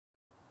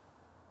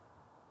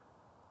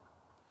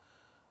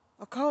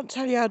can't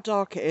tell you how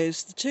dark it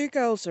is. The two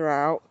girls are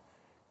out.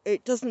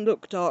 It doesn't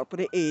look dark, but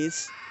it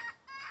is.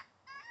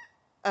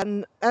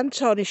 And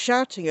Anton is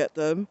shouting at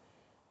them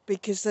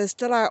because they're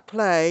still out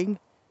playing,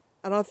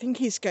 and I think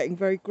he's getting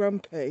very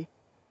grumpy.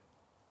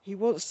 He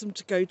wants them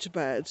to go to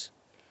bed.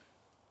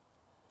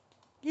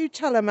 You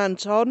tell him,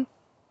 Anton.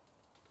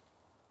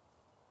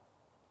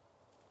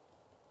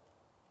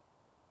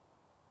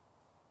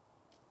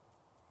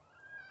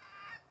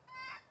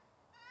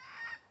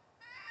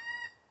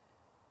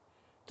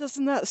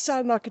 Doesn't that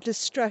sound like a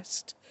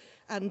distressed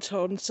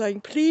Anton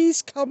saying,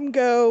 please come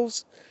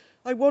girls,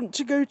 I want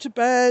to go to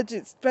bed,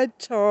 it's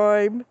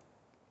bedtime.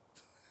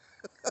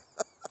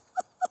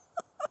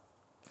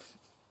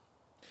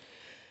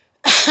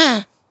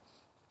 Are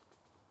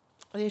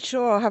you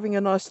sure having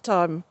a nice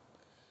time?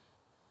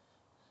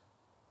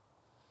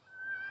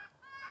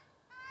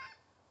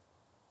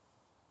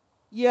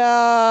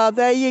 Yeah,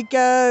 there you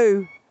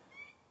go.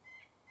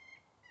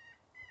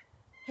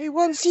 He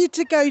wants you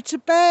to go to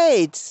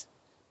bed.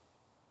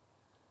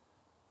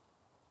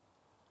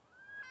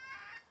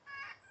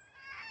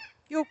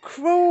 You're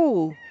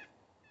cruel.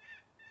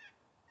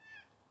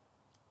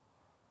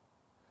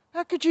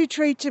 How could you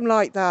treat him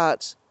like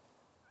that?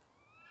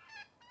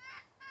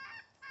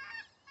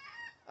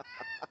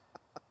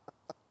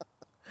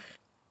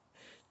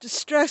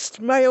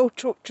 Distressed male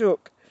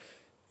tuk-tuk.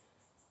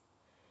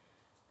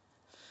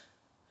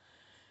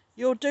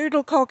 Your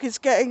doodle cock is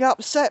getting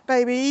upset,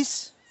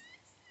 babies.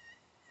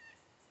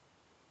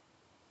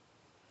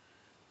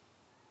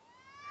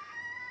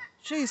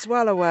 She's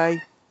well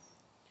away.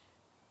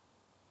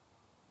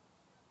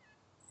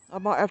 I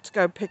might have to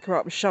go and pick her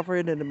up and shove her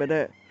in a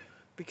minute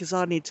because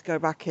I need to go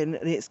back in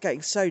and it's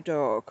getting so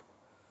dark.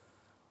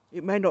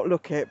 It may not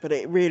look it, but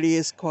it really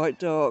is quite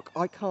dark.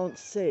 I can't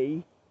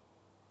see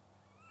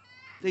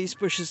these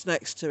bushes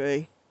next to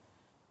me.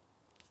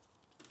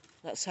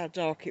 That's how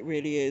dark it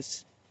really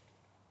is.